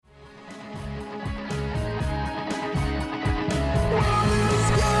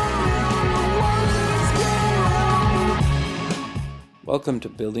Welcome to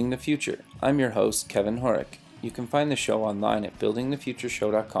Building the Future. I'm your host, Kevin Horick. You can find the show online at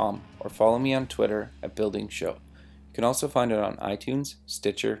buildingthefutureshow.com or follow me on Twitter at buildingshow. You can also find it on iTunes,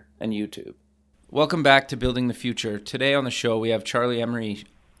 Stitcher, and YouTube. Welcome back to Building the Future. Today on the show we have Charly Emery.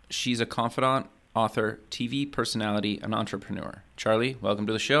 She's a confidant, author, TV personality, and entrepreneur. Charly, welcome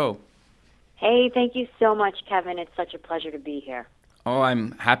to the show. Hey, thank you so much, Kevin. It's such a pleasure to be here. Oh,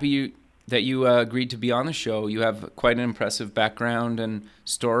 I'm happy that you agreed to be on the show. You have quite an impressive background and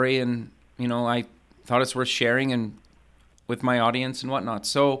story, and I thought it's worth sharing and with my audience and whatnot.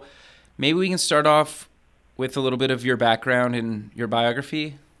 So maybe we can start off with a little bit of your background and your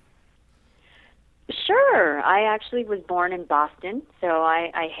biography. Sure. I actually was born in Boston, so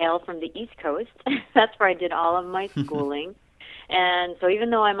I hail from the East Coast. That's where I did all of my schooling. And so even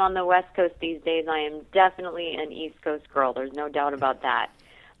though I'm on the West Coast these days, I am definitely an East Coast girl. There's no doubt about that.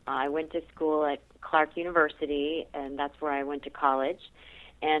 I went to school at Clark University, and that's where I went to college.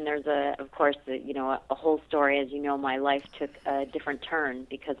 And there's a whole story. As you know, my life took a different turn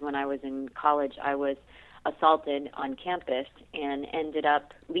because when I was in college, I was assaulted on campus and ended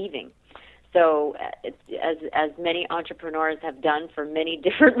up leaving. So as many entrepreneurs have done for many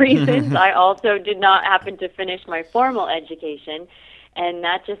different reasons, I also did not happen to finish my formal education, and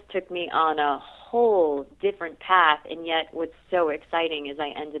that just took me on a whole different path. And yet what's so exciting is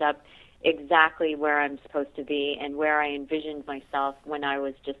I ended up exactly where I'm supposed to be and where I envisioned myself when I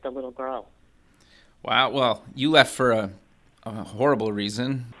was just a little girl. Wow. Well, you left for a horrible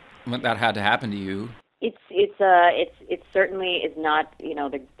reason. That had to happen to you. It certainly is not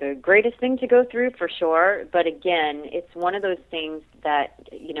the greatest thing to go through, for sure. But again, it's one of those things that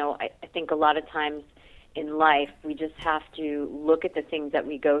I think a lot of times in life we just have to look at the things that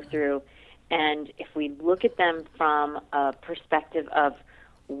we go through, and if we look at them from a perspective of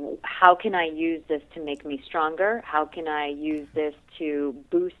how can I use this to make me stronger, how can I use this to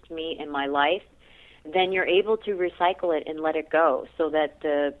boost me in my life, then you're able to recycle it and let it go, so that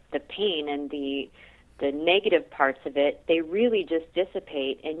the pain and the negative parts of it, they really just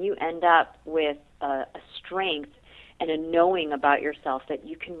dissipate, and you end up with a strength and a knowing about yourself that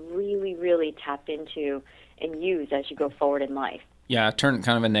you can really, really tap into and use as you go forward in life. Yeah, turn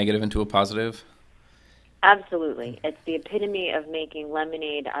kind of a negative into a positive. Absolutely. It's the epitome of making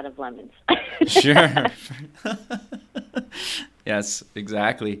lemonade out of lemons. Sure. Yes,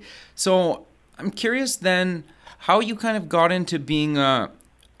 exactly. So I'm curious then how you kind of got into being a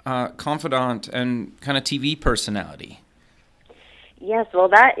confidant and kind of TV personality. Yes, well,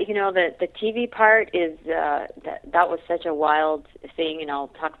 that the TV part is that was such a wild thing, and I'll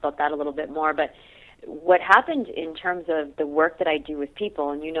talk about that a little bit more. But what happened in terms of the work that I do with people,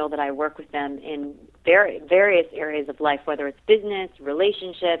 and you know that I work with them in various areas of life, whether it's business,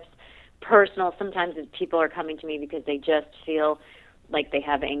 relationships, personal. Sometimes people are coming to me because they just feel like they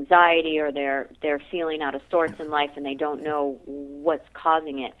have anxiety or they're feeling out of sorts in life and they don't know what's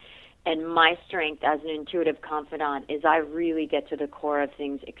causing it. And my strength as an intuitive confidant is I really get to the core of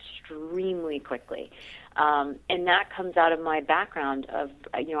things extremely quickly. And that comes out of my background of,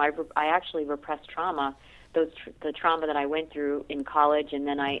 I actually repressed trauma, the trauma that I went through in college, and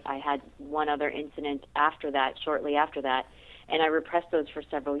then I had one other incident after that, shortly after that, and I repressed those for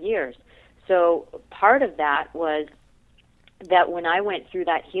several years. So part of that was that when I went through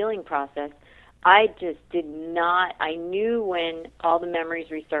that healing process, I just I knew when all the memories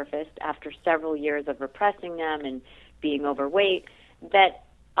resurfaced after several years of repressing them and being overweight, that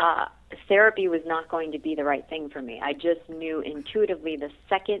therapy was not going to be the right thing for me. I just knew intuitively the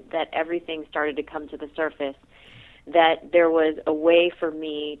second that everything started to come to the surface that there was a way for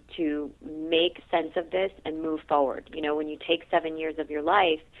me to make sense of this and move forward. When you take 7 years of your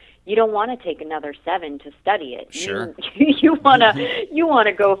life, you don't want to take another 7 to study it. Sure. You want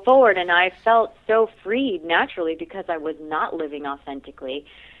to go forward, and I felt so freed naturally because I was not living authentically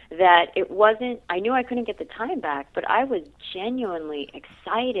that it wasn't, I knew I couldn't get the time back, but I was genuinely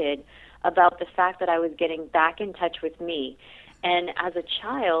excited about the fact that I was getting back in touch with me. And as a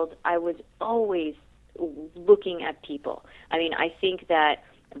child, I was always looking at people. I mean, I think that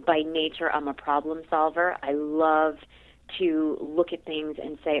by nature I'm a problem solver. I love to look at things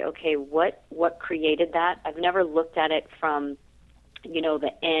and say, okay, what created that? I've never looked at it from,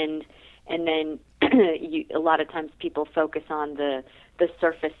 the end, and then a lot of times people focus on the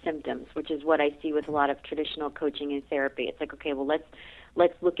surface symptoms, which is what I see with a lot of traditional coaching and therapy. It's like, okay, well,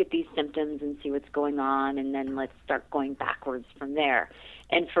 let's look at these symptoms and see what's going on, and then let's start going backwards from there.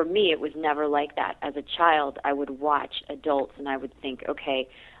 And for me, it was never like that. As a child, I would watch adults and I would think, okay,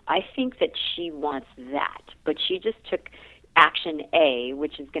 I think that she wants that, but she just took action A,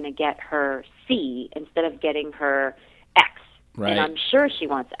 which is going to get her C instead of getting her X. Right. And I'm sure she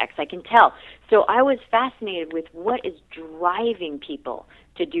wants X. I can tell. So I was fascinated with what is driving people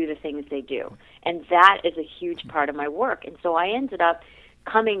to do the things they do. And that is a huge part of my work. And so I ended up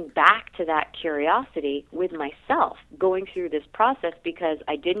coming back to that curiosity with myself, going through this process because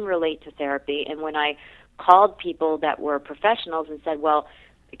I didn't relate to therapy. And when I called people that were professionals and said, well,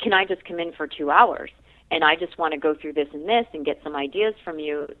 can I just come in for 2 hours? And I just want to go through this and get some ideas from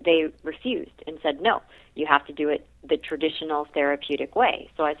you, they refused and said, no, you have to do it the traditional therapeutic way.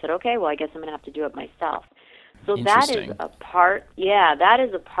 So I said, okay, well, I guess I'm going to have to do it myself. So that is a part, that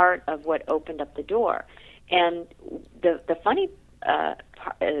is a part of what opened up the door. And the funny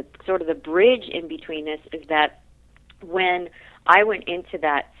sort of the bridge in between this is that when I went into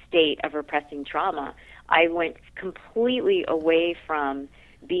that state of repressing trauma, I went completely away from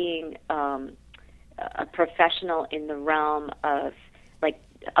being a professional in the realm of like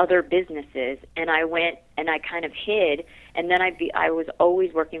other businesses, and I went and I kind of hid, and then I was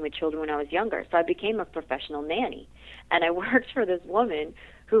always working with children when I was younger, so I became a professional nanny, and I worked for this woman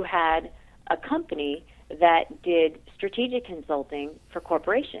who had a company that did strategic consulting for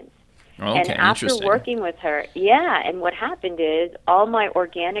corporations. Okay, and after working with her, and what happened is all my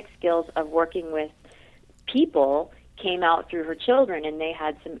organic skills of working with people came out through her children, and they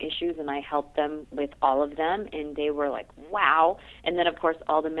had some issues, and I helped them with all of them, and they were like, wow. And then, of course,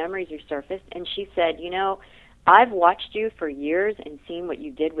 all the memories resurfaced, and she said, I've watched you for years and seen what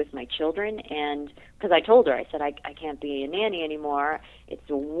you did with my children, and because I told her, I said, I can't be a nanny anymore. It's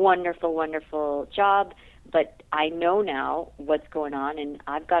a wonderful, wonderful job, but I know now what's going on, and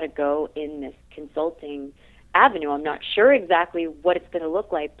I've got to go in this consulting avenue. I'm not sure exactly what it's going to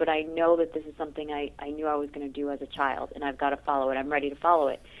look like, but I know that this is something I knew I was going to do as a child, and I've got to follow it. I'm ready to follow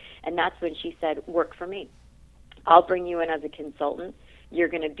it. And that's when she said, work for me. I'll bring you in as a consultant. You're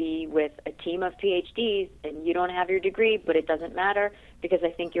going to be with a team of PhDs, and you don't have your degree, but it doesn't matter because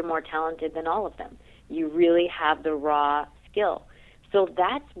I think you're more talented than all of them. You really have the raw skill. So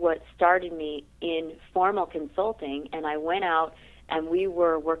that's what started me in formal consulting, and I went out and we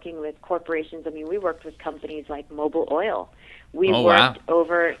were working with corporations. I mean, we worked with companies like Mobil Oil. We worked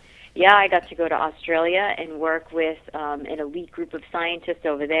over, I got to go to Australia and work with an elite group of scientists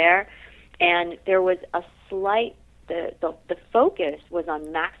over there. And there was a slight, the focus was on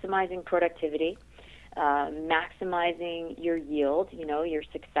maximizing productivity, maximizing your yield, your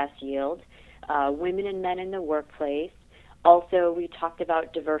success yield, women and men in the workplace. Also, we talked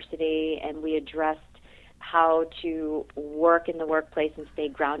about diversity, and we addressed how to work in the workplace and stay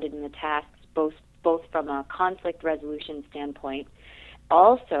grounded in the tasks, both from a conflict resolution standpoint,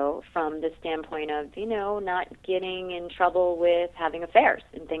 also from the standpoint of, not getting in trouble with having affairs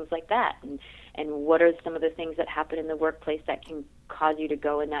and things like that, and what are some of the things that happen in the workplace that can cause you to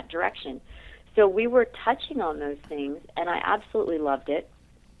go in that direction. So we were touching on those things, and I absolutely loved it.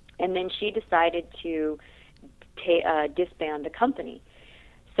 And then she decided to disband the company.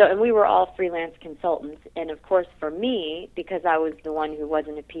 So, and we were all freelance consultants, and of course for me, because I was the one who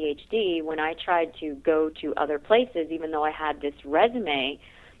wasn't a PhD, when I tried to go to other places, even though I had this resume,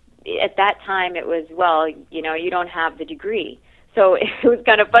 at that time it was, well, you don't have the degree. So it was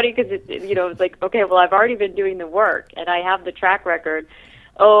kind of funny because, it was like, okay, well, I've already been doing the work, and I have the track record.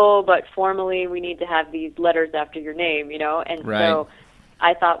 Oh, but formally we need to have these letters after your name, and right. So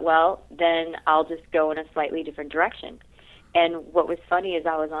I thought, well, then I'll just go in a slightly different direction. And what was funny is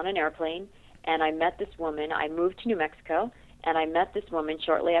I was on an airplane, and I met this woman. I moved to New Mexico, and I met this woman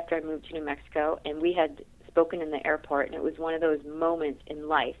shortly after I moved to New Mexico, and we had spoken in the airport, and it was one of those moments in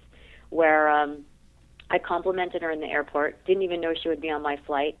life where I complimented her in the airport, didn't even know she would be on my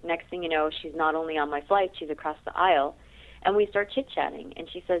flight. Next thing you know, she's not only on my flight, she's across the aisle, and we start chit-chatting, and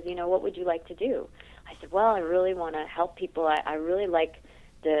she says, what would you like to do? I said, well, I really want to help people. I really like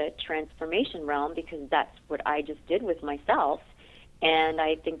the transformation realm because that's what I just did with myself, and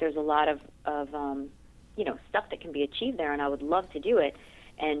I think there's a lot of stuff that can be achieved there, and I would love to do it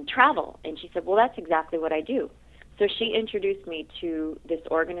and travel. And she said, well, that's exactly what I do. So she introduced me to this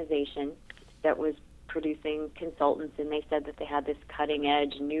organization that was producing consultants, and they said that they had this cutting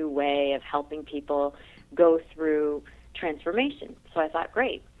edge new way of helping people go through transformation. So I thought,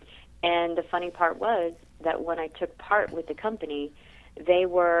 great. And the funny part was that when I took part with the company, they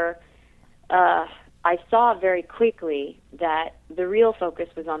were, I saw very quickly that the real focus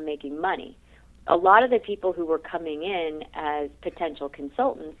was on making money. A lot of the people who were coming in as potential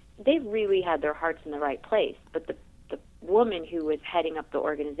consultants, they really had their hearts in the right place. But the woman who was heading up the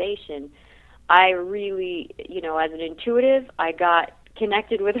organization, I really, as an intuitive, I got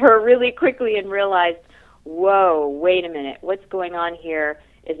connected with her really quickly and realized, whoa, wait a minute, what's going on here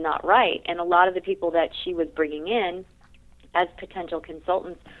is not right. And a lot of the people that she was bringing in as potential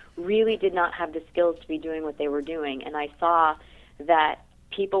consultants really did not have the skills to be doing what they were doing. And I saw that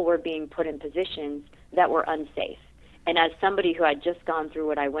people were being put in positions that were unsafe. And as somebody who had just gone through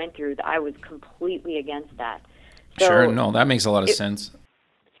what I went through, I was completely against that. So sure, no, that makes a lot of sense.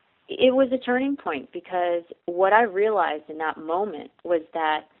 It was a turning point, because what I realized in that moment was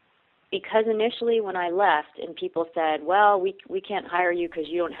that, because initially when I left and people said, well, we can't hire you because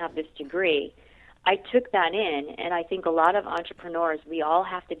you don't have this degree, I took that in, and I think a lot of entrepreneurs, we all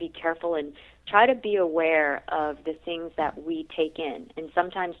have to be careful and try to be aware of the things that we take in, and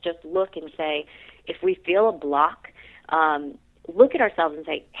sometimes just look and say, if we feel a block, look at ourselves and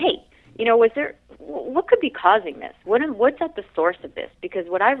say, hey, what could be causing this? What's at the source of this? Because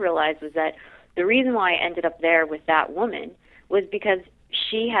what I realized was that the reason why I ended up there with that woman was because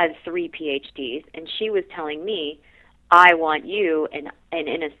she had 3 PhDs, and she was telling me, I want you, and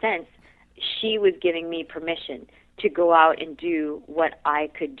in a sense, she was giving me permission to go out and do what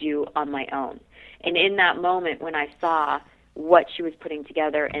I could do on my own. And in that moment, when I saw what she was putting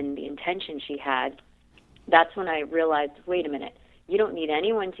together and the intention she had, that's when I realized, wait a minute, you don't need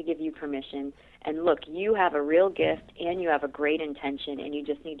anyone to give you permission. And look, you have a real gift and you have a great intention, and you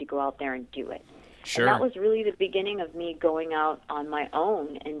just need to go out there and do it. Sure. And that was really the beginning of me going out on my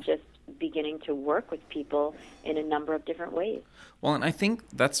own and just beginning to work with people in a number of different ways. Well, and I think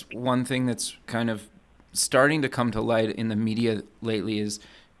that's one thing that's kind of starting to come to light in the media lately is,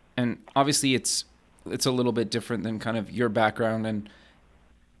 and obviously it's a little bit different than kind of your background, and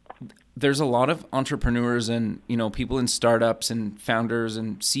there's a lot of entrepreneurs and, people in startups and founders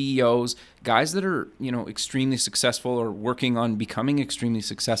and CEOs, guys that are, extremely successful or working on becoming extremely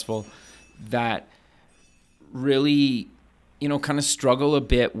successful, that really, kind of struggle a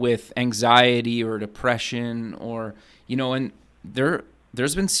bit with anxiety or depression, or, and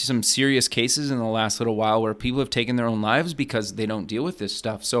there's been some serious cases in the last little while where people have taken their own lives because they don't deal with this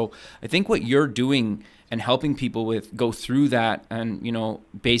stuff. So I think what you're doing and helping people with go through that, and,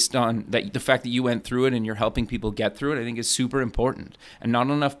 based on that, the fact that you went through it and you're helping people get through it, I think is super important. And not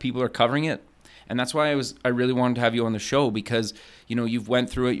enough people are covering it. And that's why I really wanted to have you on the show, because, you've went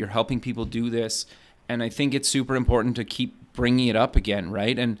through it, you're helping people do this. And I think it's super important to keep bringing it up again,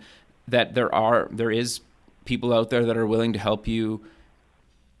 right? And that there is people out there that are willing to help you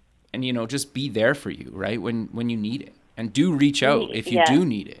and, just be there for you, right? When you need it, and do reach out if you do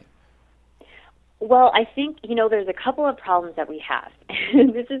need it. Well, I think, there's a couple of problems that we have.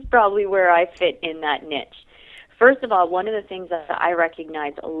 This is probably where I fit in that niche. First of all, one of the things that I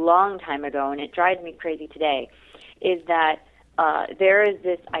recognized a long time ago, and it drives me crazy today, is that there is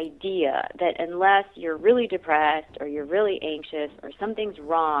this idea that unless you're really depressed or you're really anxious or something's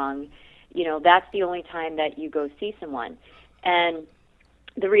wrong, that's the only time that you go see someone. And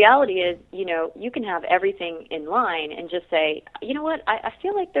the reality is, you can have everything in line and just say, you know what, I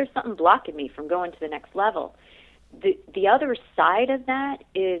feel like there's something blocking me from going to the next level. The other side of that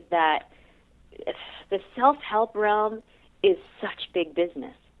is that the self-help realm is such big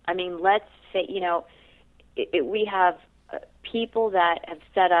business. I mean, let's say, we have people that have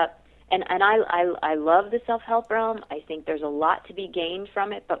set up, and I love the self-help realm. I think there's a lot to be gained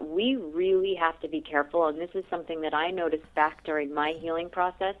from it, but we really have to be careful, and this is something that I noticed back during my healing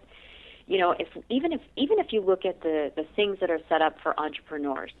process. Even if you look at the things that are set up for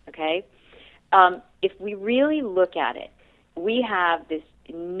entrepreneurs, okay? If we really look at it, we have this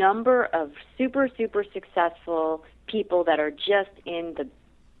number of super, super successful people that are just in the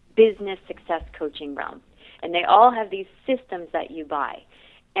business success coaching realm. And they all have these systems that you buy.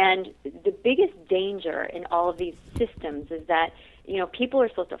 And the biggest danger in all of these systems is that, people are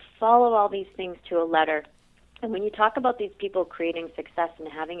supposed to follow all these things to a letter. And when you talk about these people creating success and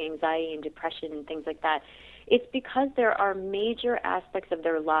having anxiety and depression and things like that, it's because there are major aspects of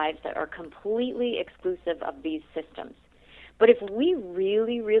their lives that are completely exclusive of these systems. But if we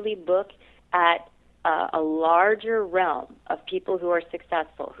really, really look at a larger realm of people who are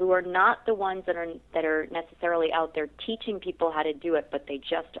successful, who are not the ones that are necessarily out there teaching people how to do it, but they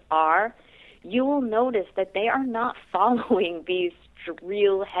just are, you will notice that they are not following these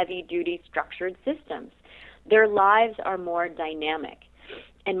real heavy-duty structured systems. Their lives are more dynamic.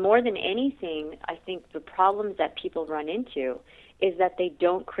 And more than anything, I think the problems that people run into is that they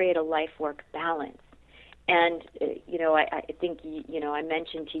don't create a life-work balance. And, I think, I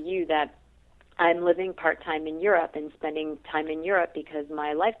mentioned to you that I'm living part-time in Europe and spending time in Europe because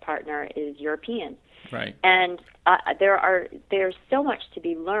my life partner is European. Right. And there's so much to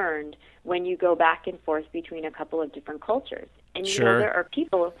be learned when you go back and forth between a couple of different cultures. And, Sure. There are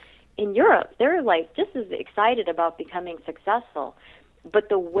people in Europe, they're like just as excited about becoming successful. But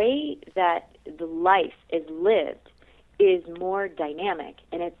the way that the life is lived is more dynamic,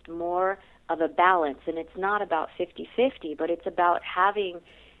 and it's more of a balance, and it's not about 50-50, but it's about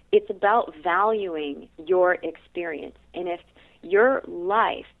valuing your experience. And if your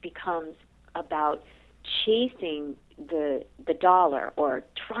life becomes about chasing the dollar, or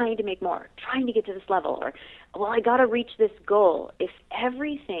trying to make more, trying to get to this level, or, well, I got to reach this goal, if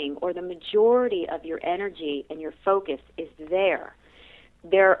everything or the majority of your energy and your focus is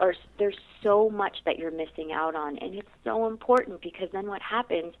there's so much that you're missing out on. And it's so important, because then what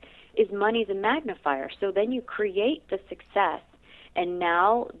happens is money's a magnifier. So then you create the success, and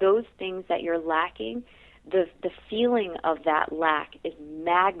now those things that you're lacking, the feeling of that lack is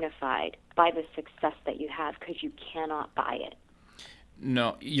magnified by the success that you have, because you cannot buy it.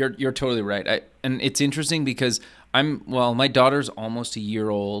 No, you're totally right. And it's interesting because my daughter's almost a year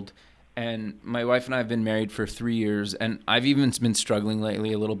old, and my wife and I have been married for 3 years, and I've even been struggling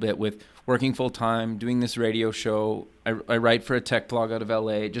lately a little bit with working full time, doing this radio show. I write for a tech blog out of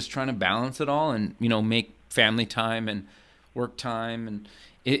LA, just trying to balance it all and, make family time and work time, and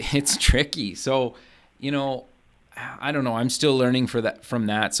it's tricky. So, I don't know. I'm still learning from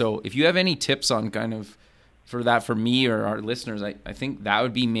that. So if you have any tips on kind of for that for me or our listeners, I think that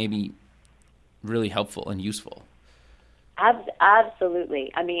would be maybe really helpful and useful.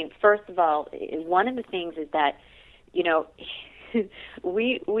 Absolutely. I mean, first of all, one of the things is that,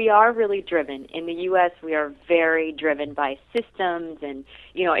 we are really driven. In the U.S., we are very driven by systems. And,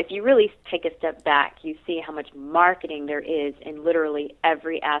 if you really take a step back, you see how much marketing there is in literally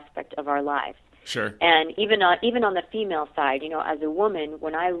every aspect of our lives. Sure. And even on the female side, as a woman,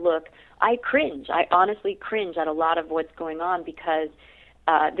 when I look, I cringe. I honestly cringe at a lot of what's going on, because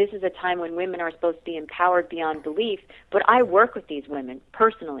this is a time when women are supposed to be empowered beyond belief. But I work with these women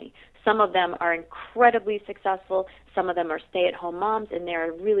personally. Some of them are incredibly successful. Some of them are stay-at-home moms, and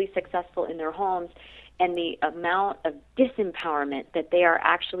they're really successful in their homes. And the amount of disempowerment that they are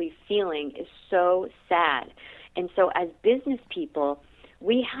actually feeling is so sad. And so as business people,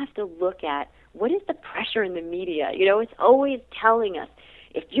 we have to look at, what is the pressure in the media? It's always telling us,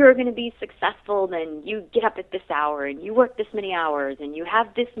 if you're going to be successful, then you get up at this hour, and you work this many hours, and you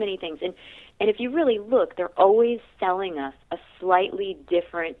have this many things. And if you really look, they're always selling us a slightly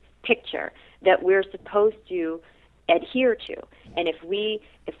different picture that we're supposed to adhere to. And if we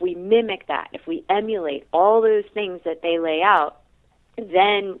mimic that, if we emulate all those things that they lay out,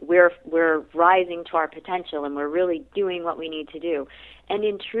 then we're rising to our potential, and we're really doing what we need to do. And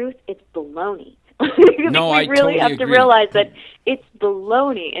in truth, it's baloney. No, we I really totally have agree. to realize that it's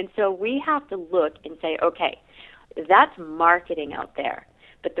baloney. And so we have to look and say, okay, that's marketing out there.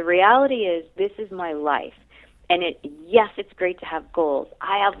 But the reality is, this is my life. And yes, it's great to have goals.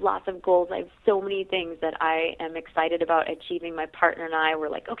 I have lots of goals. I have so many things that I am excited about achieving. My partner and I, we're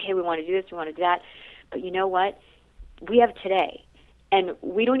like, okay, we want to do this, we want to do that. But you know what? We have today. And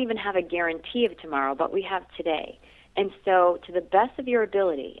we don't even have a guarantee of tomorrow, but we have today. And so to the best of your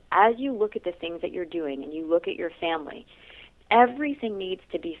ability, as you look at the things that you're doing and you look at your family, everything needs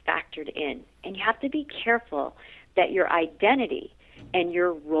to be factored in. And you have to be careful that your identity and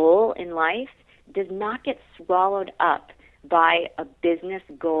your role in life does not get swallowed up by a business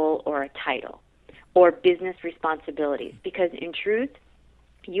goal or a title or business responsibilities. Because in truth,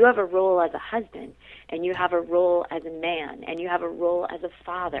 you have a role as a husband, and you have a role as a man, and you have a role as a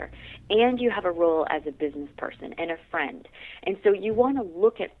father, and you have a role as a business person and a friend. And so you want to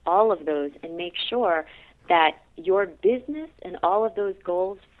look at all of those and make sure that your business and all of those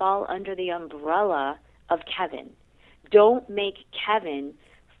goals fall under the umbrella of Kevin. Don't make Kevin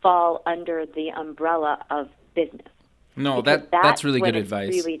fall under the umbrella of business. No, that's really good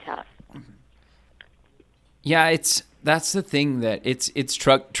advice. It's really tough. Yeah, that's the thing that it's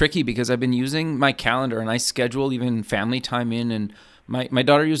tricky, because I've been using my calendar, and I schedule even family time in, and my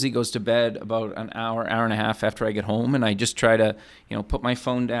daughter usually goes to bed about an hour and a half after I get home, and I just try to, put my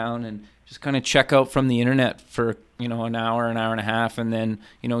phone down and just kind of check out from the internet for, an hour and a half, and then,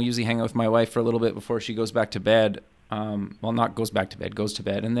 usually hang out with my wife for a little bit before she goes back to bed. Not goes back to bed, goes to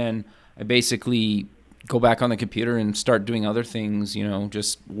bed. And then I basically go back on the computer and start doing other things,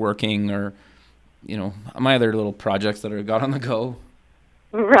 just working or, my other little projects that I got on the go.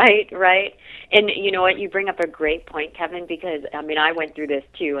 Right. And you know what? You bring up a great point, Kevin, because, I went through this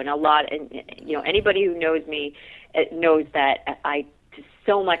too, and anybody who knows me knows that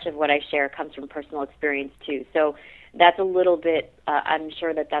so much of what I share comes from personal experience too. So that's a little bit, I'm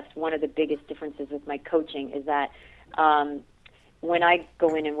sure that's one of the biggest differences with my coaching, is that when I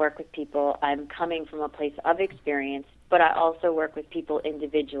go in and work with people, I'm coming from a place of experience, but I also work with people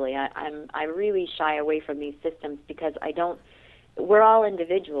individually. I really shy away from these systems, because we're all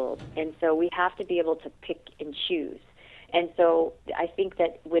individuals, and so we have to be able to pick and choose. And so I think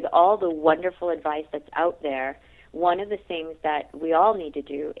that with all the wonderful advice that's out there, one of the things that we all need to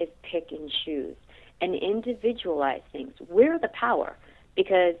do is pick and choose and individualize things. We're the power,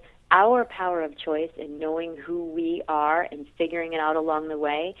 because our power of choice and knowing who we are and figuring it out along the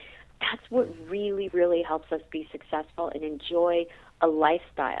way, that's what really, really helps us be successful and enjoy a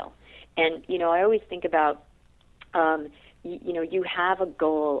lifestyle. And, I always think about, you have a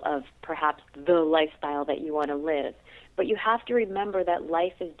goal of perhaps the lifestyle that you want to live, but you have to remember that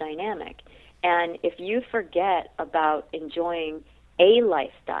life is dynamic. And if you forget about enjoying a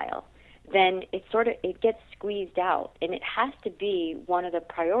lifestyle, then it gets squeezed out, and it has to be one of the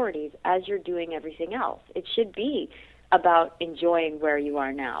priorities as you're doing everything else. It should be about enjoying where you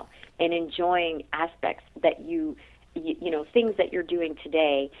are now and enjoying aspects that things that you're doing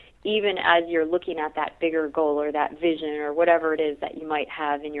today, even as you're looking at that bigger goal or that vision or whatever it is that you might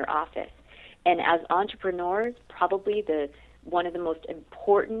have in your office. And as entrepreneurs, probably one of the most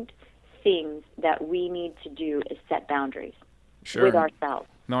important things that we need to do is set boundaries with ourselves.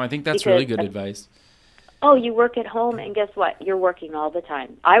 No, I think that's really good advice. Oh, you work at home, and guess what? You're working all the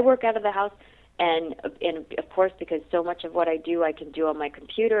time. I work out of the house, and of course, because so much of what I do, I can do on my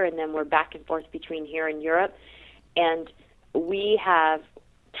computer, and then we're back and forth between here and Europe. And we have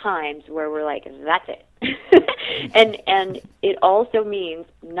times where we're like, that's it. and it also means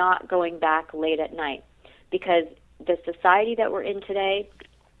not going back late at night, because the society that we're in today,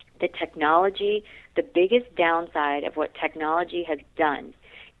 the technology, the biggest downside of what technology has done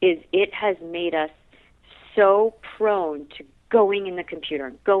is it has made us so prone to going in the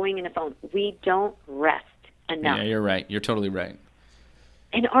computer, going in the phone. We don't rest enough. Yeah, you're right. You're totally right.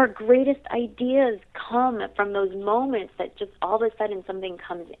 And our greatest ideas come from those moments that just all of a sudden something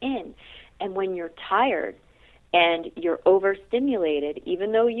comes in. And when you're tired and you're overstimulated,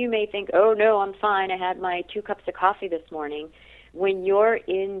 even though you may think, oh, no, I'm fine, I had my 2 cups of coffee this morning, when you're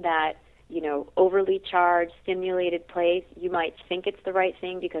in that, overly charged, stimulated place, you might think it's the right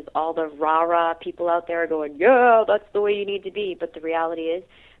thing because all the rah-rah people out there are going, yeah, that's the way you need to be. But the reality is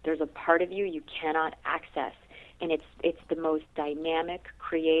there's a part of you cannot access. And it's the most dynamic,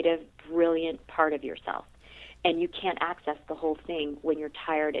 creative, brilliant part of yourself. And you can't access the whole thing when you're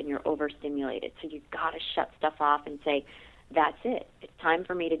tired and you're overstimulated. So you've got to shut stuff off and say, that's it. It's time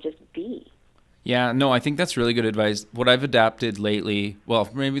for me to just be. Yeah, no, I think that's really good advice. What I've adapted lately, well,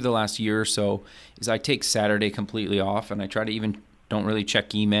 maybe the last year or so, is I take Saturday completely off, and I try to don't really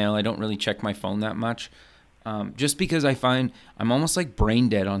check email. I don't really check my phone that much. Just because I find I'm almost like brain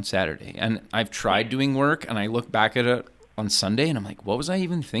dead on Saturday. And I've tried doing work, and I look back at it on Sunday, and I'm like, what was I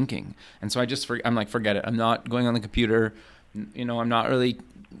even thinking? And so I'm like, forget it. I'm not going on the computer. I'm not really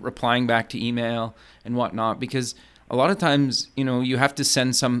replying back to email and whatnot, because a lot of times, you have to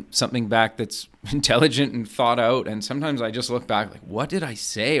send something back that's intelligent and thought out. And sometimes I just look back like, what did I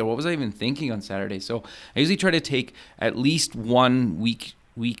say? Or what was I even thinking on Saturday? So I usually try to take at least one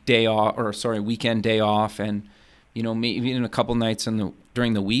weekend day off, and maybe even a couple nights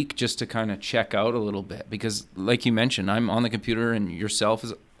during the week, just to kind of check out a little bit, because like you mentioned, I'm on the computer, and yourself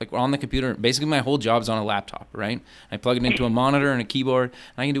is like, we're on the computer. Basically my whole job's on a laptop, right? I plug it into a monitor and a keyboard,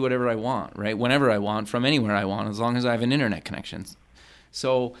 and I can do whatever I want, right? Whenever I want, from anywhere I want, as long as I have an internet connection.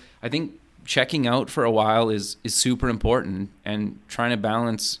 So I think checking out for a while is super important, and trying to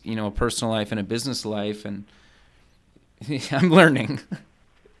balance a personal life and a business life, and I'm learning.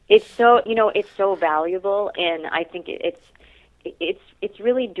 It's so valuable, and I think it's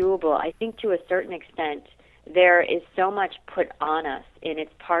really doable. I think to a certain extent there is so much put on us, and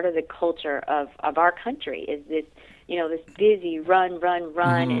it's part of the culture of our country, is this this busy run,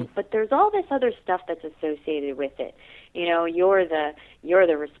 Mm-hmm. but there's all this other stuff that's associated with it. You're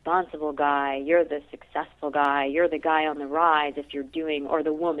the responsible guy, you're the successful guy, you're the guy on the rise if you're doing, or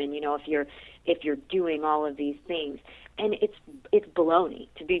the woman, if you're doing all of these things. And it's baloney.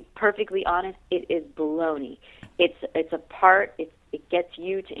 To be perfectly honest, it is baloney. It's a part. It gets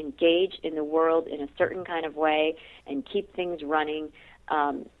you to engage in the world in a certain kind of way and keep things running.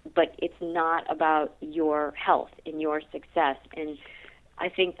 But it's not about your health and your success. And I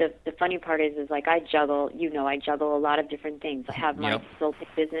think the funny part is like I juggle a lot of different things. I have my consulting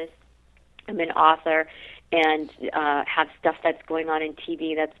business. I'm an author, and have stuff that's going on in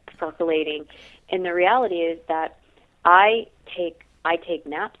TV that's percolating. And the reality is that I take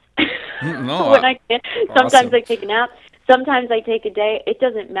naps when I can. Sometimes awesome. I take a nap. Sometimes I take a day. It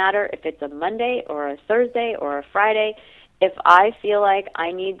doesn't matter if it's a Monday or a Thursday or a Friday. If I feel like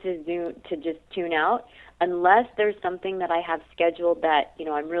I need to just tune out, unless there's something that I have scheduled that,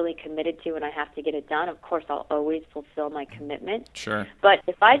 I'm really committed to and I have to get it done, of course I'll always fulfill my commitment. Sure. But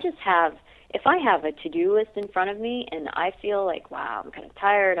if I have a to-do list in front of me and I feel like, wow, I'm kind of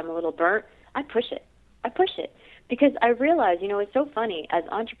tired, I'm a little burnt, I push it. Because I realize, it's so funny, as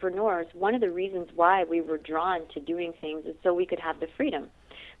entrepreneurs, one of the reasons why we were drawn to doing things is so we could have the freedom.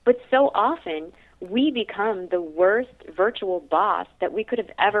 But so often, we become the worst virtual boss that we could have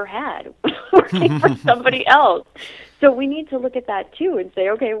ever had working for somebody else. So we need to look at that too and say,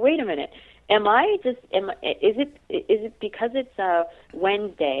 okay, wait a minute. Is it because it's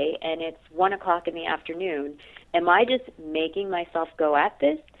Wednesday and it's 1:00 in the afternoon? Am I just making myself go at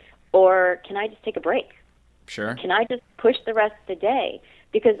this, or can I just take a break? Sure. Can I just push the rest of the day?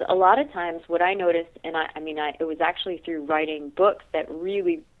 Because a lot of times what I noticed, and it was actually through writing books that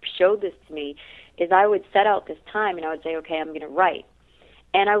really showed this to me, is I would set out this time and I would say, okay, I'm going to write.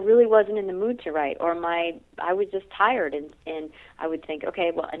 And I really wasn't in the mood to write, or I was just tired, and I would think,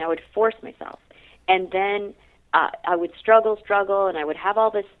 okay, well, and I would force myself. And then I would struggle, and I would have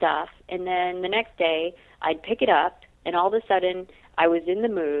all this stuff, and then the next day I'd pick it up, and all of a sudden I was in the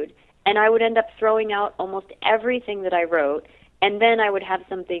mood, and I would end up throwing out almost everything that I wrote, and then I would have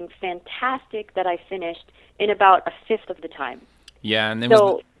something fantastic that I finished in about a fifth of the time. Yeah, and then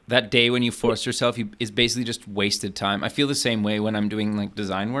that day when you force yourself is basically just wasted time. I feel the same way when I'm doing like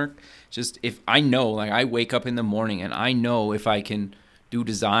design work. Just if I know, like I wake up in the morning and I know if I can do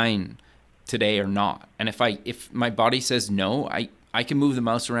design today or not. And if my body says no, I can move the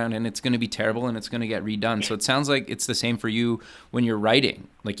mouse around and it's going to be terrible and it's going to get redone. So it sounds like it's the same for you when you're writing.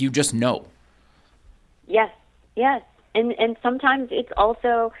 Like you just know. Yes. And sometimes it's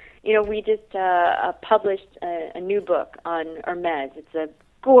also, we just published a new book on Hermes. It's a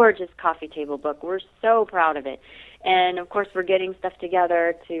gorgeous coffee table book. We're so proud of it. And, of course, we're getting stuff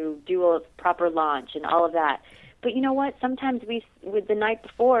together to do a proper launch and all of that. But you know what? Sometimes with the night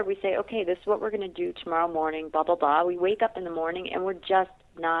before, we say, okay, this is what we're going to do tomorrow morning, blah, blah, blah. We wake up in the morning and we're just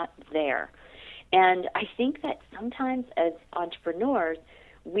not there. And I think that sometimes as entrepreneurs,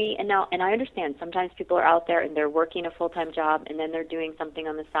 and I understand sometimes people are out there and they're working a full-time job and then they're doing something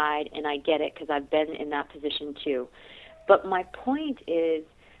on the side, and I get it because I've been in that position too. But my point is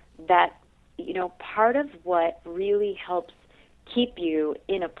that, part of what really helps keep you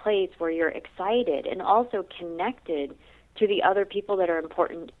in a place where you're excited and also connected to the other people that are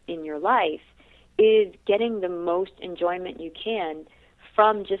important in your life is getting the most enjoyment you can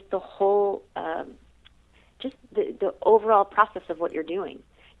from just the whole, just the overall process of what you're doing.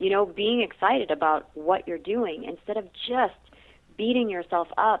 Being excited about what you're doing instead of just beating yourself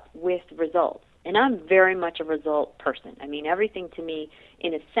up with results. And I'm very much a result person. I mean, everything to me,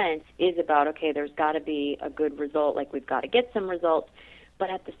 in a sense, is about, okay, there's got to be a good result, like we've got to get some results. But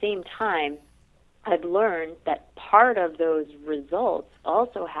at the same time, I've learned that part of those results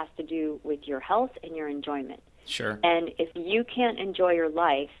also has to do with your health and your enjoyment. Sure. And if you can't enjoy your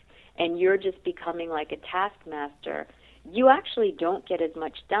life and you're just becoming like a taskmaster, you actually don't get as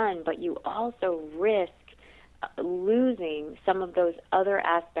much done, but you also risk losing some of those other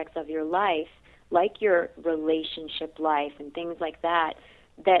aspects of your life, like your relationship life and things like that,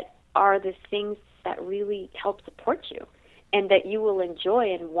 that are the things that really help support you and that you will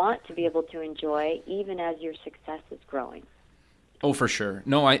enjoy and want to be able to enjoy even as your success is growing. Oh, for sure.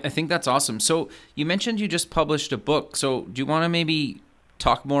 No, I think that's awesome. So you mentioned you just published a book. So do you want to maybe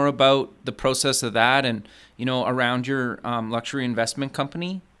talk more about the process of that and, around your luxury investment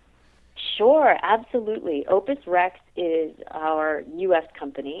company? Sure, absolutely. Opus Rex is our U.S.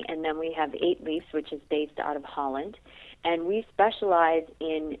 company, and then we have 8 Leafs, which is based out of Holland, and we specialize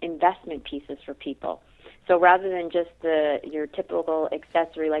in investment pieces for people. So rather than just your typical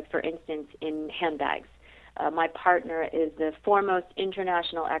accessory, like for instance in handbags, my partner is the foremost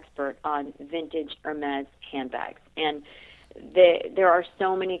international expert on vintage Hermes handbags, and there are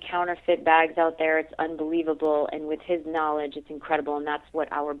so many counterfeit bags out there. It's unbelievable, and with his knowledge, it's incredible, and that's what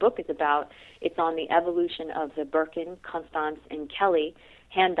our book is about. It's on the evolution of the Birkin, Constance, and Kelly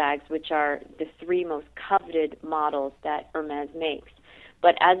handbags, which are the 3 most coveted models that Hermes makes.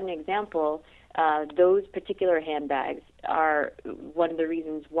 But as an example, those particular handbags are one of the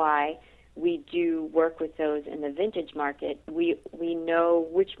reasons why we do work with those in the vintage market. We know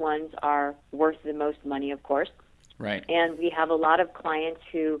which ones are worth the most money, of course. Right. And we have a lot of clients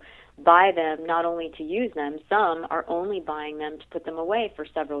who buy them not only to use them, some are only buying them to put them away for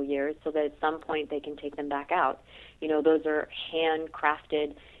several years so that at some point they can take them back out. Those are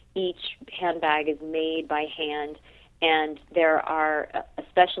handcrafted. Each handbag is made by hand, and there are,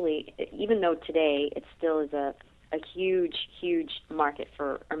 especially, even though today it still is a huge, huge market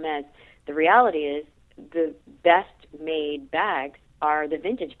for Hermes, the reality is the best made bags are the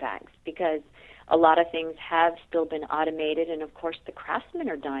vintage bags, because a lot of things have still been automated, and of course the craftsmen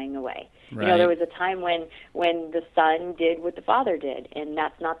are dying away. Right. You know, there was a time when the son did what the father did, and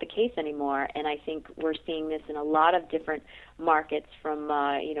that's not the case anymore. And I think we're seeing this in a lot of different markets, from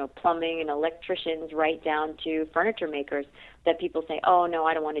plumbing and electricians right down to furniture makers, that people say, oh no,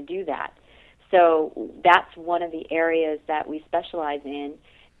 I don't want to do that. So that's one of the areas that we specialize in.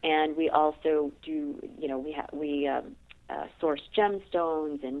 And we also do, we source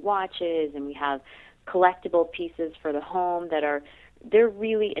gemstones and watches, and we have collectible pieces for the home they're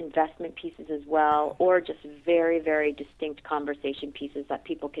really investment pieces as well, or just very, very distinct conversation pieces that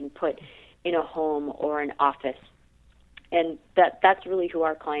people can put in a home or an office. And that's really who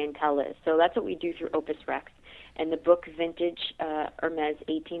our clientele is. So that's what we do through Opus Rex. And the book Vintage Hermes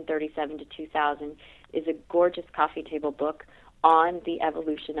 1837 to 2000 is a gorgeous coffee table book on the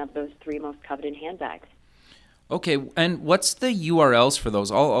evolution of those three most coveted handbags. Okay, and what's the URLs for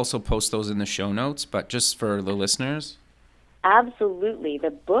those? I'll also post those in the show notes, but just for the listeners. Absolutely.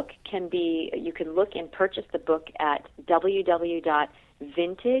 The book you can look and purchase the book at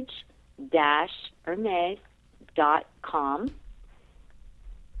www.vintage-hermes.com.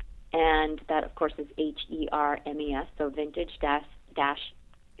 And that, of course, is HERMES, so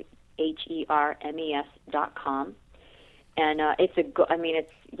vintage-hermes.com. And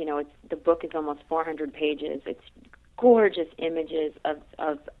the book is almost 400 pages. It's gorgeous images of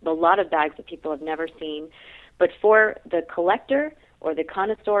a lot of bags that people have never seen. But for the collector or the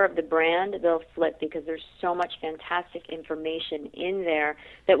connoisseur of the brand, they'll flip, because there's so much fantastic information in there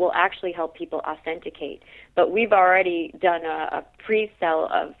that will actually help people authenticate. But we've already done a pre-sale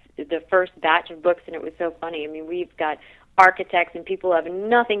of the first batch of books, and it was so funny. I mean, we've got architects and people who have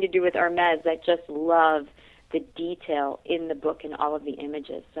nothing to do with Hermes that just love the detail in the book and all of the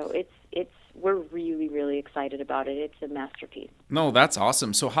images. So we're really, really excited about it. It's a masterpiece. No, that's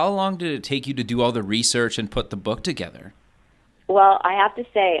awesome. So how long did it take you to do all the research and put the book together? Well, I have to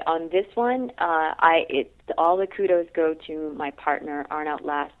say, on this one, all the kudos go to my partner, Arnout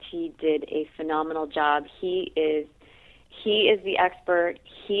Last. He did a phenomenal job. He is the expert.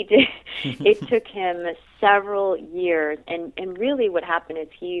 It took him several years, and really what happened is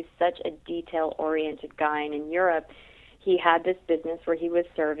he's such a detail-oriented guy, and in Europe, he had this business where he was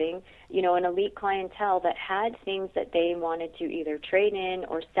serving, an elite clientele that had things that they wanted to either trade in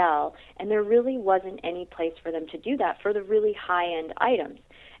or sell, and there really wasn't any place for them to do that for the really high-end items.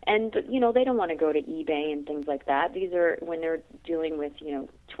 And, they don't want to go to eBay and things like that. These are when they're dealing with,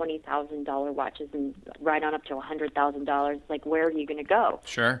 $20,000 watches and right on up to $100,000. Like, where are you going to go?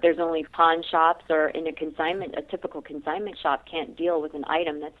 Sure. There's only pawn shops, or in a typical consignment shop can't deal with an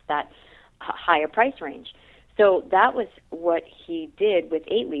item that's that higher price range. So that was what he did with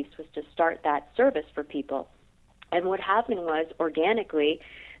 8 Leafs, was to start that service for people. And what happened was, organically,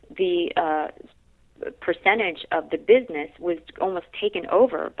 the percentage of the business was almost taken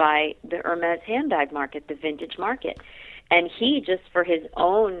over by the Hermes handbag market, the vintage market. And he, just for his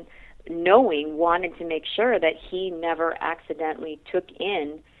own knowing, wanted to make sure that he never accidentally took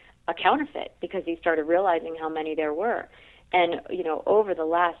in a counterfeit, because he started realizing how many there were. And, over the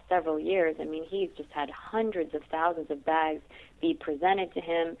last several years, I mean, he's just had hundreds of thousands of bags be presented to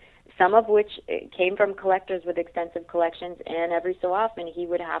him, some of which came from collectors with extensive collections, and every so often he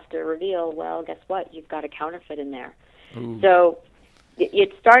would have to reveal, well, guess what? You've got a counterfeit in there. Ooh. So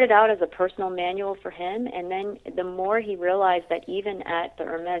it started out as a personal manual for him, and then the more he realized that even at the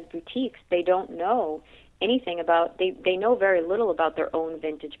Hermes boutiques, they don't know anything about, they know very little about their own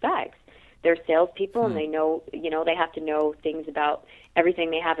vintage bags. They're salespeople, and they know, they have to know things about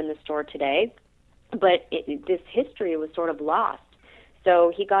everything they have in the store today. But this history was sort of lost.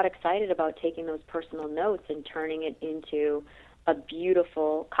 So he got excited about taking those personal notes and turning it into a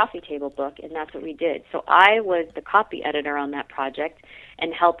beautiful coffee table book, and that's what we did. So I was the copy editor on that project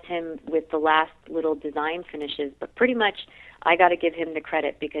and helped him with the last little design finishes. But pretty much I got to give him the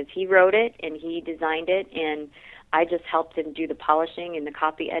credit, because he wrote it and he designed it, and I just helped him do the polishing and the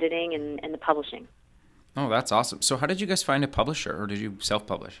copy editing and the publishing. Oh, that's awesome. So how did you guys find a publisher, or did you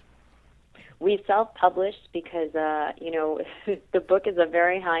self-publish? We self-published because, the book is a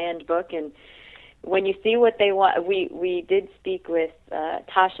very high-end book, and when you see what they want, we did speak with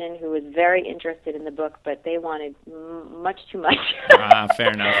Tashin, who was very interested in the book, but they wanted much too much.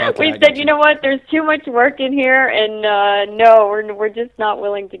 Fair enough. Okay, we said, you know what, there's too much work in here, and no, we're just not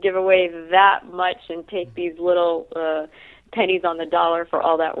willing to give away that much and take these little pennies on the dollar for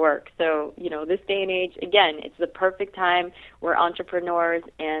all that work. So, this day and age, again, it's the perfect time. We're entrepreneurs,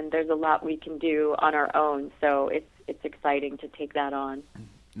 and there's a lot we can do on our own. So it's exciting to take that on.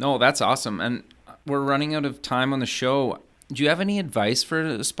 No, that's awesome. And we're running out of time on the show. Do you have any advice for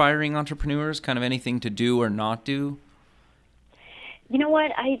aspiring entrepreneurs, kind of anything to do or not do? You know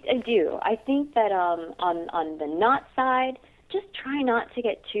what? I do. I think that on the not side, just try not to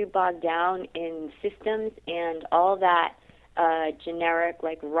get too bogged down in systems and all that generic,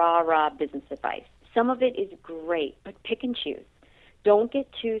 like rah business advice. Some of it is great, but pick and choose. Don't get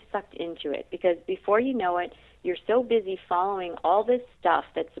too sucked into it, because before you know it, you're so busy following all this stuff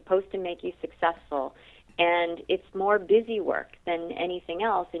that's supposed to make you successful, and it's more busy work than anything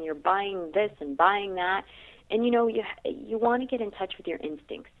else, and you're buying this and buying that, and you want to get in touch with your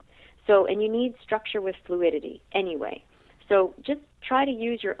instincts. So, and you need structure with fluidity anyway. So just try to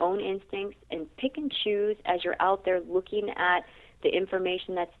use your own instincts and pick and choose as you're out there looking at the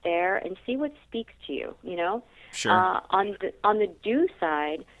information that's there and see what speaks to you, Sure. On the do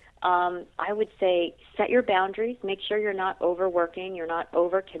side, I would say set your boundaries, make sure you're not overworking, you're not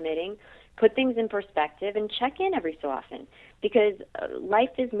overcommitting, put things in perspective, and check in every so often, because life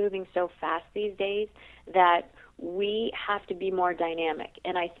is moving so fast these days that we have to be more dynamic.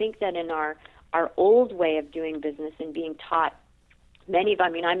 And I think that in our old way of doing business and being taught,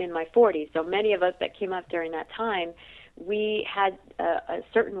 I'm in my 40s, so many of us that came up during that time, we had a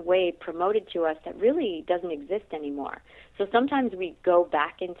certain way promoted to us that really doesn't exist anymore. So sometimes we go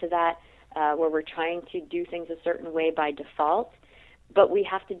back into that where we're trying to do things a certain way by default, but we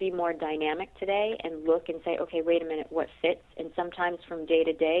have to be more dynamic today and look and say, okay, wait a minute, what fits? And sometimes from day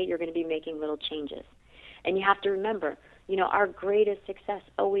to day, you're going to be making little changes. And you have to remember, our greatest success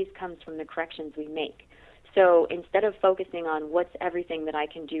always comes from the corrections we make. So instead of focusing on what's everything that I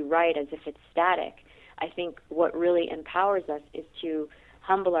can do right as if it's static, I think what really empowers us is to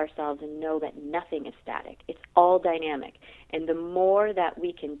humble ourselves and know that nothing is static. It's all dynamic. And the more that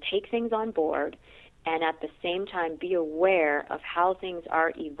we can take things on board and at the same time be aware of how things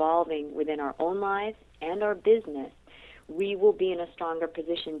are evolving within our own lives and our business, we will be in a stronger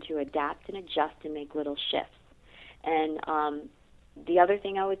position to adapt and adjust and make little shifts. And the other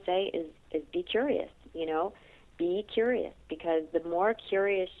thing I would say is be curious, be curious, because the more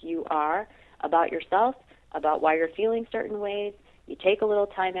curious you are about yourself, about why you're feeling certain ways, you take a little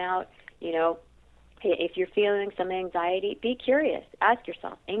time out, if you're feeling some anxiety, be curious. Ask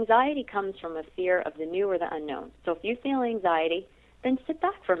yourself. Anxiety comes from a fear of the new or the unknown. So if you feel anxiety, then sit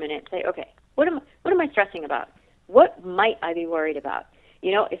back for a minute and say, okay, what am I stressing about? What might I be worried about?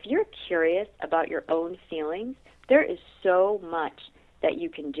 If you're curious about your own feelings, there is so much that you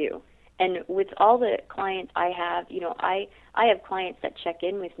can do. And with all the clients I have, I have clients that check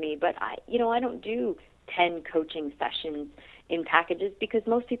in with me, but I don't do 10 coaching sessions in packages because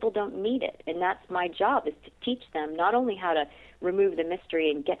most people don't need it. And that's my job, is to teach them not only how to remove the mystery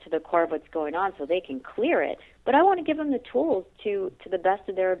and get to the core of what's going on so they can clear it, but I want to give them the tools to the best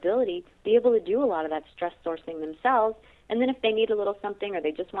of their ability, be able to do a lot of that stress sourcing themselves. And then if they need a little something or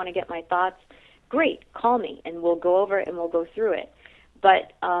they just want to get my thoughts, great, call me and we'll go over it and we'll go through it.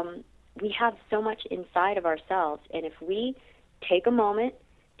 But we have so much inside of ourselves, and if we take a moment,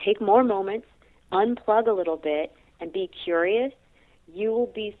 take more moments, unplug a little bit, and be curious, you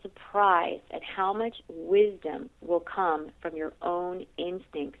will be surprised at how much wisdom will come from your own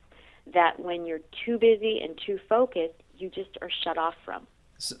instincts that when you're too busy and too focused, you just are shut off from.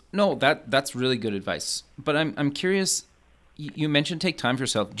 So, no, that's really good advice. But I'm curious, you mentioned take time for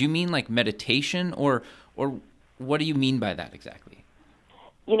yourself. Do you mean like meditation, or what do you mean by that exactly?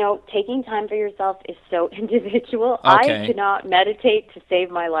 Taking time for yourself is so individual. Okay. I cannot meditate to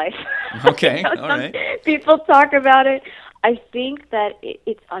save my life. Okay, all right. People talk about it. I think that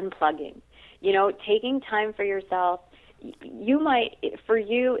it's unplugging. Taking time for yourself,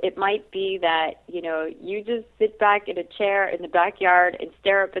 it might be that, you just sit back in a chair in the backyard and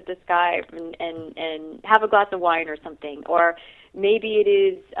stare up at the sky and have a glass of wine or something. Or maybe it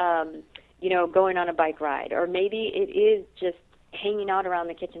is, going on a bike ride. Or maybe it is just hanging out around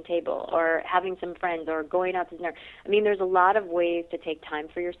the kitchen table or having some friends or going out to dinner. I mean, there's a lot of ways to take time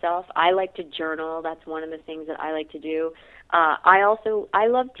for yourself. I like to journal. That's one of the things that I like to do. I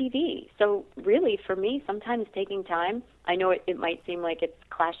love TV. So really, for me, sometimes taking time, I know it might seem like it's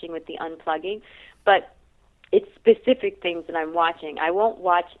clashing with the unplugging, but it's specific things that I'm watching. I won't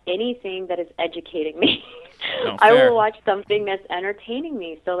watch anything that is educating me. No, I fair. will watch something that's entertaining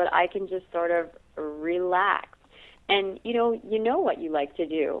me so that I can just sort of relax. And, you know what you like to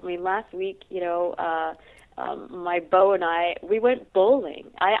do. I mean, last week, my beau and I, we went bowling.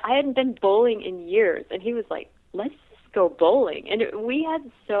 I hadn't been bowling in years. And he was like, let's just go bowling. And we had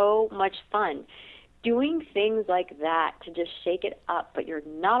so much fun. doing things like that to just shake it up, but you're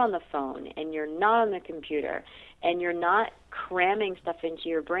not on the phone and you're not on the computer and you're not cramming stuff into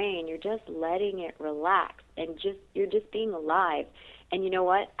your brain. You're just letting it relax and you're just being alive. And you know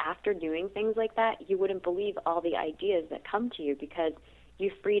what? After doing things like that, you wouldn't believe all the ideas that come to you because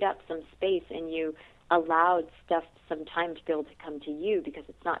you freed up some space and you allowed stuff some time to be able to come to you because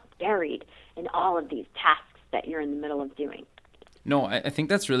it's not buried in all of these tasks that you're in the middle of doing. No, I think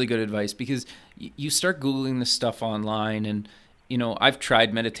that's really good advice because you start Googling this stuff online and, I've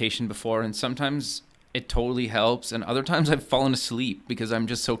tried meditation before and sometimes it totally helps and other times I've fallen asleep because I'm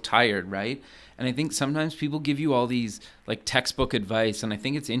just so tired, right? And I think sometimes people give you all these like textbook advice and I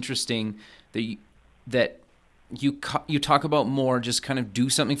think it's interesting that you talk about more just kind of do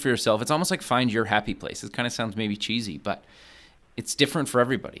something for yourself. It's almost like find your happy place. It kind of sounds maybe cheesy, but it's different for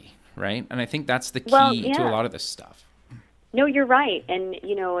everybody, right? And I think that's the key to a lot of this stuff. No, you're right. And,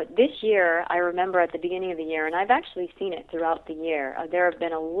 this year, I remember at the beginning of the year, and I've actually seen it throughout the year, there have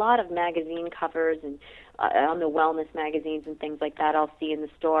been a lot of magazine covers and on the wellness magazines and things like that I'll see in the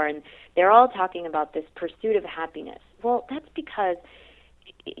store, and they're all talking about this pursuit of happiness. Well, that's because,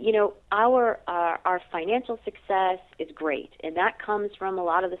 our financial success is great, and that comes from a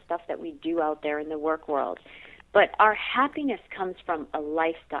lot of the stuff that we do out there in the work world. But our happiness comes from a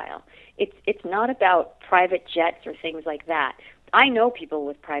lifestyle. It's not about private jets or things like that. I know people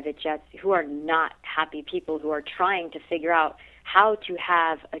with private jets who are not happy people who are trying to figure out how to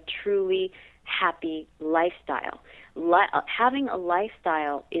have a truly happy lifestyle. Having a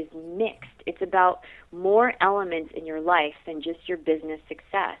lifestyle is mixed. It's about more elements in your life than just your business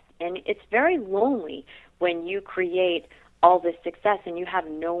success. And it's very lonely when you create all this success and you have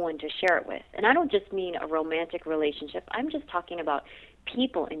no one to share it with. And I don't just mean a romantic relationship. I'm just talking about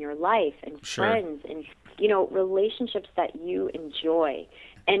people in your life and friends and, relationships that you enjoy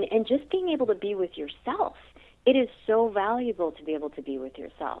and just being able to be with yourself. It is so valuable to be able to be with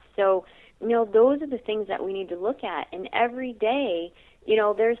yourself. So, those are the things that we need to look at. And every day,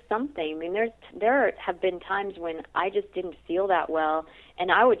 there's something. I mean, there have been times when I just didn't feel that well.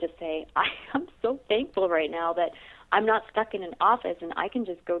 And I would just say, I'm so thankful right now that I'm not stuck in an office and I can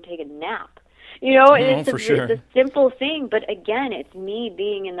just go take a nap. It's a simple thing, but again, it's me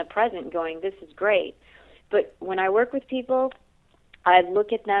being in the present going, this is great. But when I work with people, I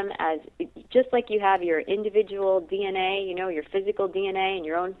look at them as just like you have your individual DNA, your physical DNA and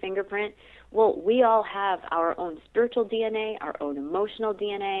your own fingerprint. Well, we all have our own spiritual DNA, our own emotional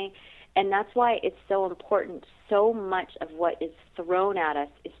DNA, and that's why it's so important. So much of what is thrown at us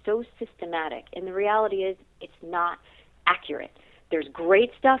is so systematic, and the reality is it's not accurate. There's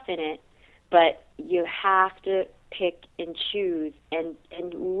great stuff in it, but you have to pick and choose and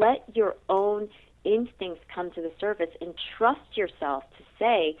let your own instincts come to the surface and trust yourself to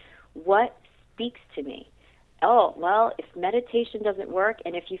say, what speaks to me? Oh, well, if meditation doesn't work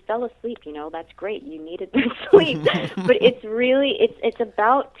and if you fell asleep, that's great. You needed the sleep. But it's really, it's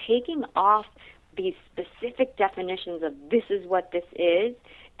about taking off these specific definitions of this is what this is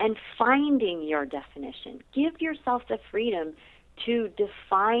and finding your definition. Give yourself the freedom to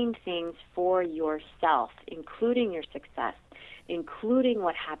define things for yourself, including your success, including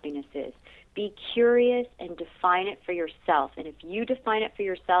what happiness is. Be curious and define it for yourself. And if you define it for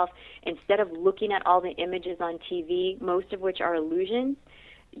yourself, instead of looking at all the images on TV, most of which are illusions,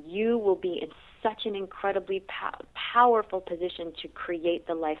 you will be in such an incredibly powerful position to create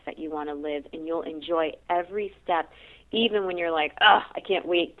the life that you want to live, and you'll enjoy every step, even when you're like, I can't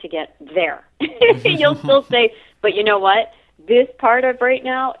wait to get there. You'll still say, but you know what? This part of right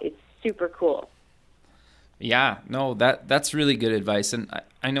now is super cool. Yeah, no, that's really good advice. And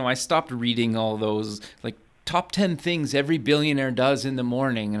I know I stopped reading all those like top 10 things every billionaire does in the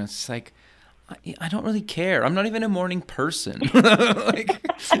morning. And it's like, I don't really care. I'm not even a morning person. Like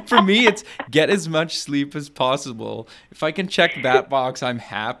for me, it's get as much sleep as possible. If I can check that box, I'm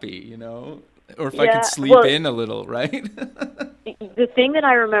happy, or if I could sleep in a little, right? The thing that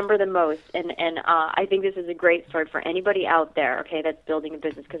I remember the most, and I think this is a great story for anybody out there, okay, that's building a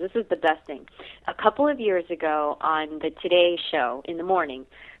business, because this is the best thing. A couple of years ago on the Today Show in the morning,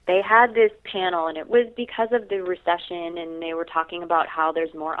 they had this panel, and it was because of the recession, and they were talking about how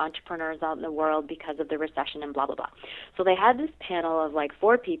there's more entrepreneurs out in the world because of the recession and blah, blah, blah. So they had this panel of like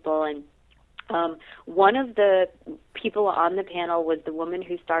 4 people, and one of the people on the panel was the woman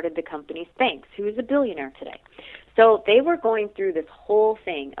who started the company Spanx, who is a billionaire today. So they were going through this whole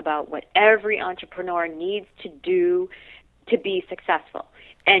thing about what every entrepreneur needs to do to be successful.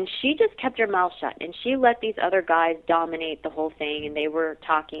 And she just kept her mouth shut, and she let these other guys dominate the whole thing, and they were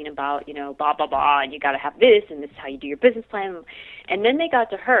talking about, blah, blah, blah, and you got to have this, and this is how you do your business plan. And then they got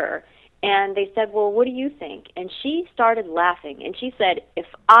to her, And they said, well, what do you think? And she started laughing, and she said, if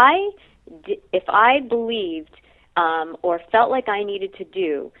I believed or felt like I needed to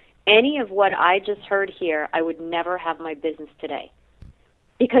do any of what I just heard here, I would never have my business today,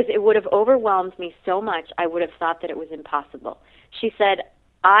 because it would have overwhelmed me so much, I would have thought that it was impossible. She said,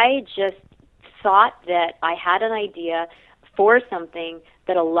 I just thought that I had an idea for something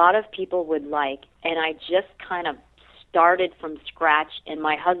that a lot of people would like, and I just kind of started from scratch, and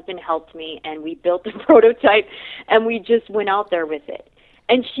my husband helped me, and we built the prototype, and we just went out there with it.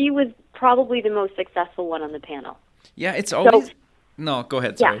 And she was probably the most successful one on the panel. Yeah, it's always... No, go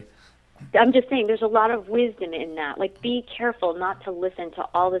ahead, sorry. Yeah, I'm just saying there's a lot of wisdom in that. Like, be careful not to listen to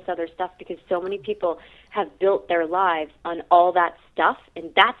all this other stuff, because so many people have built their lives on all that stuff,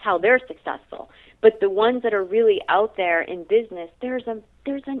 and that's how they're successful. But the ones that are really out there in business, there's an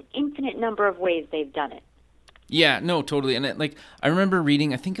infinite number of ways they've done it. Yeah, no, totally. And I remember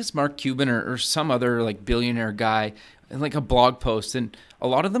reading, I think it's Mark Cuban or some other like billionaire guy, like a blog post, and a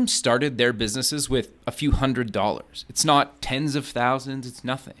lot of them started their businesses with a few $100s. It's not tens of thousands, it's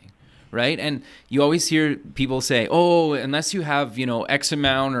nothing, right? And you always hear people say, oh, unless you have, X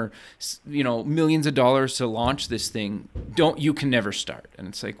amount or, millions of dollars to launch this thing, you can never start. And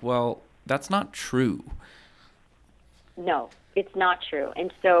it's like, well, that's not true. No. It's not true.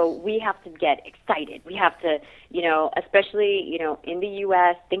 And so we have to get excited. We have to, especially, in the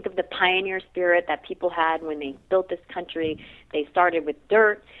U.S., think of the pioneer spirit that people had when they built this country. They started with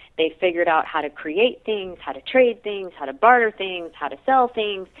dirt. They figured out how to create things, how to trade things, how to barter things, how to sell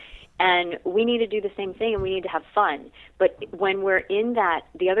things. And we need to do the same thing, and we need to have fun. But when we're in that,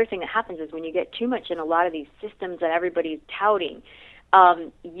 the other thing that happens is when you get too much in a lot of these systems that everybody's touting,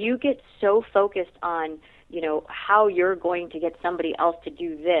 you get so focused on how you're going to get somebody else to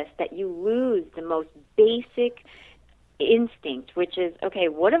do this, that you lose the most basic instinct, which is, okay,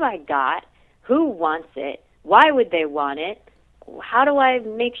 what have I got? Who wants it? Why would they want it? How do I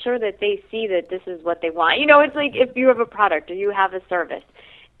make sure that they see that this is what they want? It's like if you have a product or you have a service,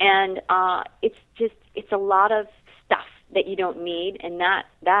 and it's a lot of stuff that you don't need, and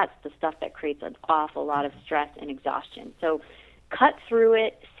that's the stuff that creates an awful lot of stress and exhaustion. So cut through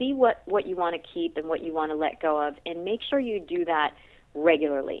it, see what you want to keep and what you want to let go of, and make sure you do that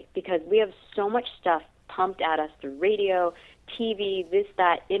regularly, because we have so much stuff pumped at us through radio, TV, this,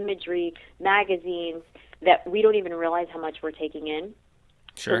 that, imagery, magazines, that we don't even realize how much we're taking in.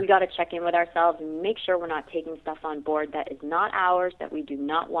 Sure. So we got to check in with ourselves and make sure we're not taking stuff on board that is not ours, that we do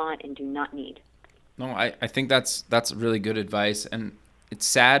not want and do not need. No, I think that's really good advice, and it's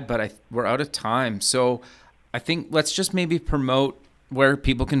sad, but we're out of time. So I think let's just maybe promote where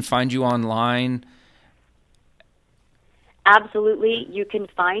people can find you online. Absolutely. You can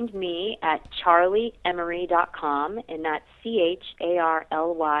find me at charlyemery.com, and that's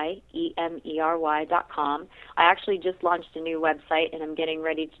CharlyeMery.com. I actually just launched a new website, and I'm getting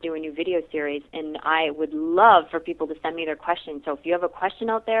ready to do a new video series, and I would love for people to send me their questions. So if you have a question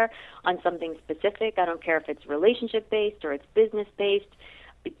out there on something specific, I don't care if it's relationship-based or it's business-based,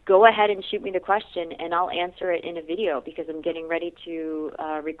 go ahead and shoot me the question, and I'll answer it in a video, because I'm getting ready to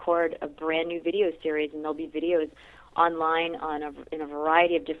record a brand new video series, and there'll be videos online in a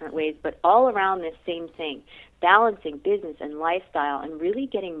variety of different ways, but all around this same thing, balancing business and lifestyle and really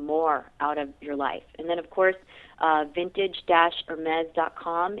getting more out of your life. And then, of course,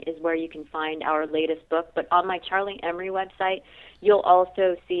 vintage-hermes.com is where you can find our latest book. But on my Charly Emery website, you'll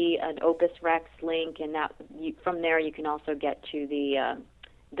also see an Opus Rex link, and from there you can also get to the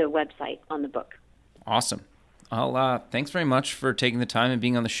website on the book. Awesome. Well, thanks very much for taking the time and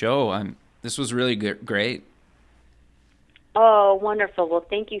being on the show. This was really great. Oh, wonderful. Well,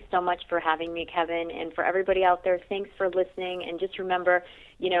 thank you so much for having me, Kevin. And for everybody out there, thanks for listening. And just remember,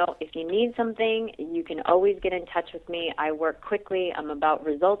 if you need something, you can always get in touch with me. I work quickly. I'm about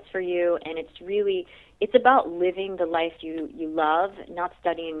results for you. And it's about living the life you love, not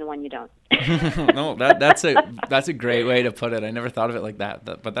studying the one you don't. No, that's a great way to put it. I never thought of it like that,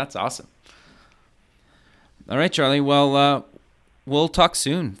 but that's awesome. All right, Charly. Well, we'll talk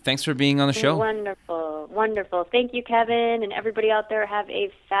soon. Thanks for being on the show. Wonderful. Thank you, Kevin, and everybody out there. Have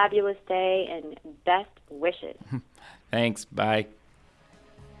a fabulous day and best wishes. Thanks. Bye.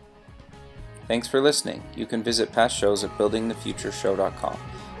 Thanks for listening. You can visit past shows at buildingthefutureshow.com.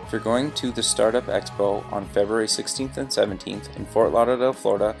 If you're going to the Startup Expo on February 16th and 17th in Fort Lauderdale,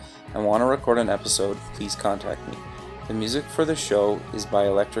 Florida, and want to record an episode, please contact me. The music for the show is by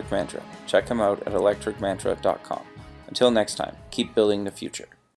Electric Mantra. Check them out at electricmantra.com. Until next time, keep building the future.